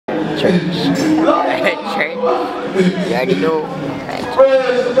church. Church. You already know.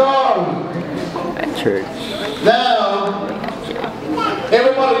 At church. Now,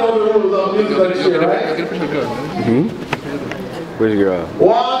 everybody knows the rules of music, right? Where's your girl?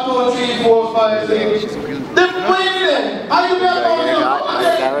 1, 2, 3, 4, 5, 6. The winning. How you got going on? I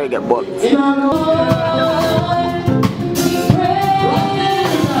already got booked.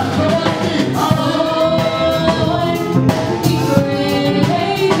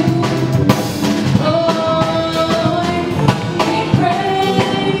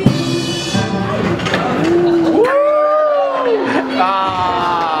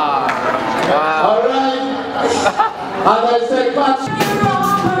 As I said, catch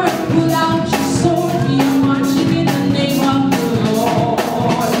without your sword, you marching in the name of the Lord.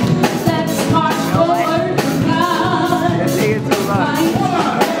 Let's march forward for God. Let's sing it too loud.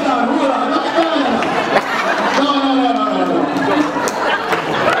 No.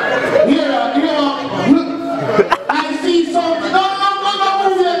 Here, I see something. No,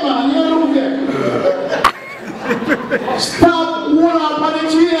 move here, man. You move here. Stop, hold on, but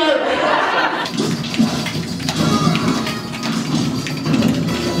it's here.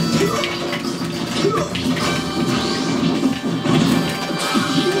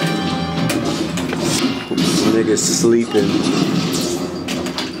 Niggas sleeping.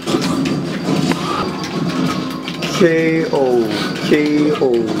 KO. Yeah,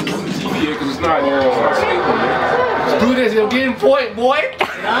 cause it's not sleeping, man. Let's do this, you're getting point, boy.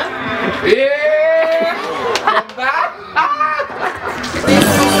 Yeah. Come back.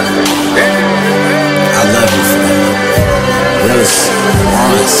 I love you for that. Realest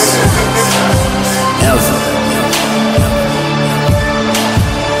once ever.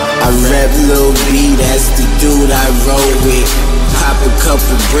 I rap Lil B, that's the dude I roll with. Pop a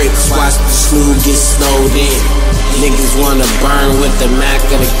couple bricks, watch the slew get snowed in. Niggas wanna burn with the Mac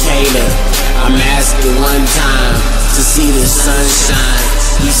or the Cater. I'm asking one time to see the sunshine.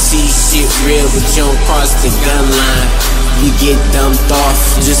 You see shit real, but you don't cross the gun line. You get dumped off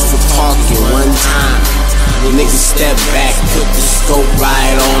just for talking one time. The niggas step back, put the scope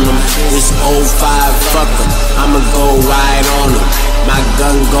right on them. This 05, fuck them, I'ma go right on them. My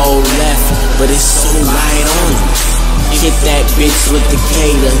gun go left, but it's so right on them. Hit that bitch with the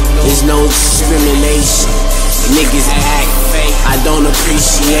Cater, there's no discrimination. Niggas act fake, I don't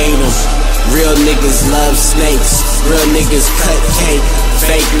appreciate them. Real niggas love snakes, real niggas cut cake.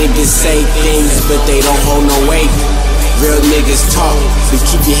 Fake niggas say things, but they don't hold no weight. Real niggas talk, but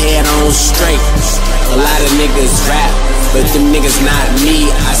keep your head on straight. A lot of niggas rap, but them niggas not me.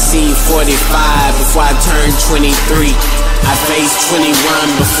 I seen 45 before I turned 23. I faced 21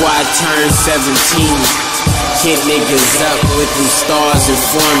 before I turned 17. Hit niggas up with them stars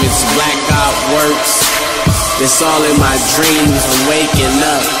informants. Black Op works, that's all in my dreams. I'm waking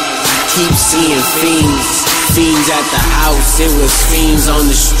up, I keep seeing fiends at the house, it was fiends on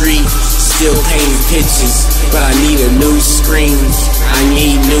the street. Still painting pictures, but I need a new screen. I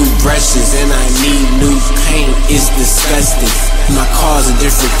need new brushes and I need new paint. It's disgusting. My car's a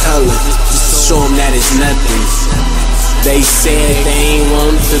different color, just to show them that it's nothing. They said they ain't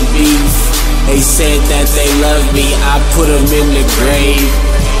want the beef. They said that they love me, I put them in the grave.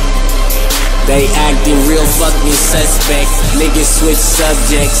 They acting real fucking suspect. Niggas switch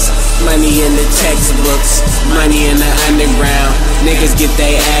subjects. Money in the textbooks, money in the underground. Niggas get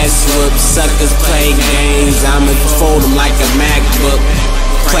they ass whooped. Suckers play games, I'ma fold them like a MacBook.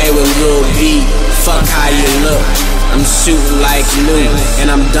 Play with Lil B, fuck how you look. I'm shooting like New,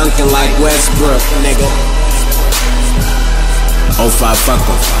 and I'm dunking like Westbrook, nigga. 05, fuck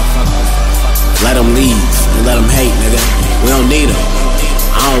them. Let them leave and let them hate, nigga. We don't need them.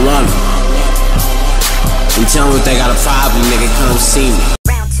 I don't want them. And tell them if they got a problem, nigga, come see me.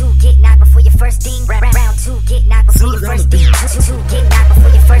 Round 2, get knocked before your first ding. Round 2, get knocked before your first ding. 2, get knocked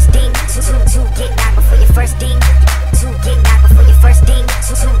before your first ding. 2, get knocked before your first ding. 2, get knocked before your first ding. 2,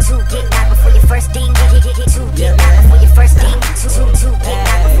 get knocked before your first ding. 2, get knocked before your first ding. 2, get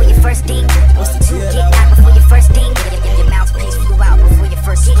knocked before your first ding. 2, get knocked before your first ding. Your mouthpiece flew out before your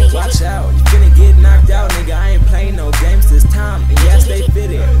first ding. Watch out, you finna get knocked out, nigga. I ain't playing no games this time. And yes, they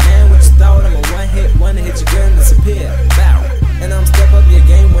fit it. Man, what you thought? I'm a one to hit your gun and disappear. Bow. And I'm step up your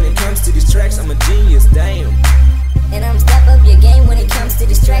game when it comes to these tracks. I'm a genius, damn. And I'm step up your game when it comes to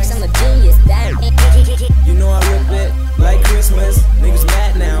these tracks. I'm a genius, damn. You know I whip it like Christmas. Niggas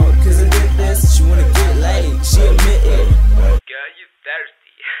mad now, cause I did this. She wanna get laid, she admit it. Girl, you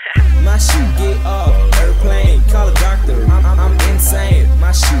thirsty. My shoe get off, airplane, call a doctor. I'm insane.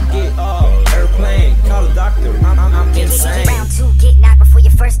 My shoe get off, airplane, call a doctor. I'm insane. Round 2, get knocked before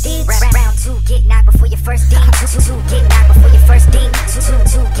your first ding. Round 2, get knocked before your first ding. 2, get knocked before your first ding. 2,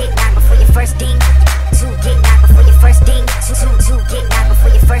 get knocked before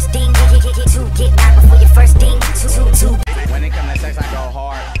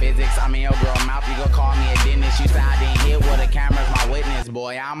this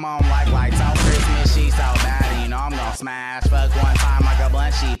boy. I'm on like some Christmas, she so bad, and you know I'm gon' smash. Fuck one time like a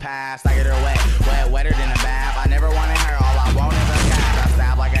blunt, she passed. I get her wet, wetter than a bath. I never wanted her, all I want is a cash. I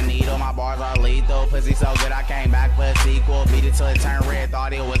stab like a needle, my bars are lethal. Pussy so good, I came back for a sequel. Beat it till it turned red,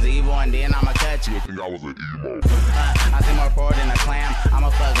 thought it was evil, and then I'ma cut you. Think I was an emo. I see more forward than a clam. I'ma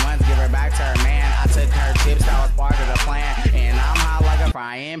fuck once, give her back to her man. I took her chips, that was part of the plan, and I'm hot like a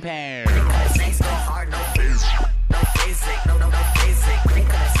frying pan. Sex go hard, no basic, no basic, no basic.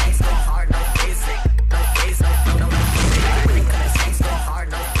 Sex go hard, no basic, no basic, no basic. Sex go hard,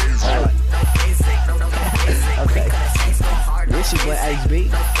 no basic, no basic. Okay. Sex go hard, no This your boy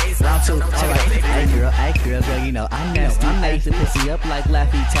HB. Round 2. Alright. Hey girl, you know I'm nasty. I eat the pussy up like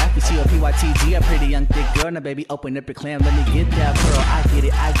Laffy Taffy. She a PYTG, a pretty young thick girl. Now baby, open up your clam, let me get that pearl.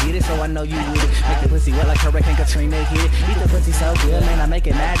 I get it, so I know you with it. Make the pussy wet like Hurricane Katrina hit it. Eat the pussy so good, man, I make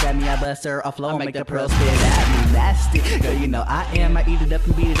it mad at me. I bust her off low, make the pearl spit at me. Nasty, girl, you know I am. I eat it up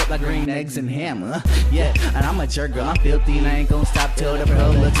and beat it up like green eggs and ham. Yeah, and I'm a jerk, girl, I'm filthy, and I ain't gon' stop till the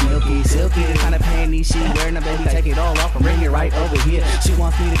pearl looks milky, silky. The kind of panties she wearing, now baby, take it all off and bring it right over here. She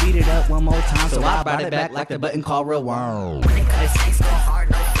wants me to beat it up one more time, so I brought it back like the button called real worm. Sex go hard.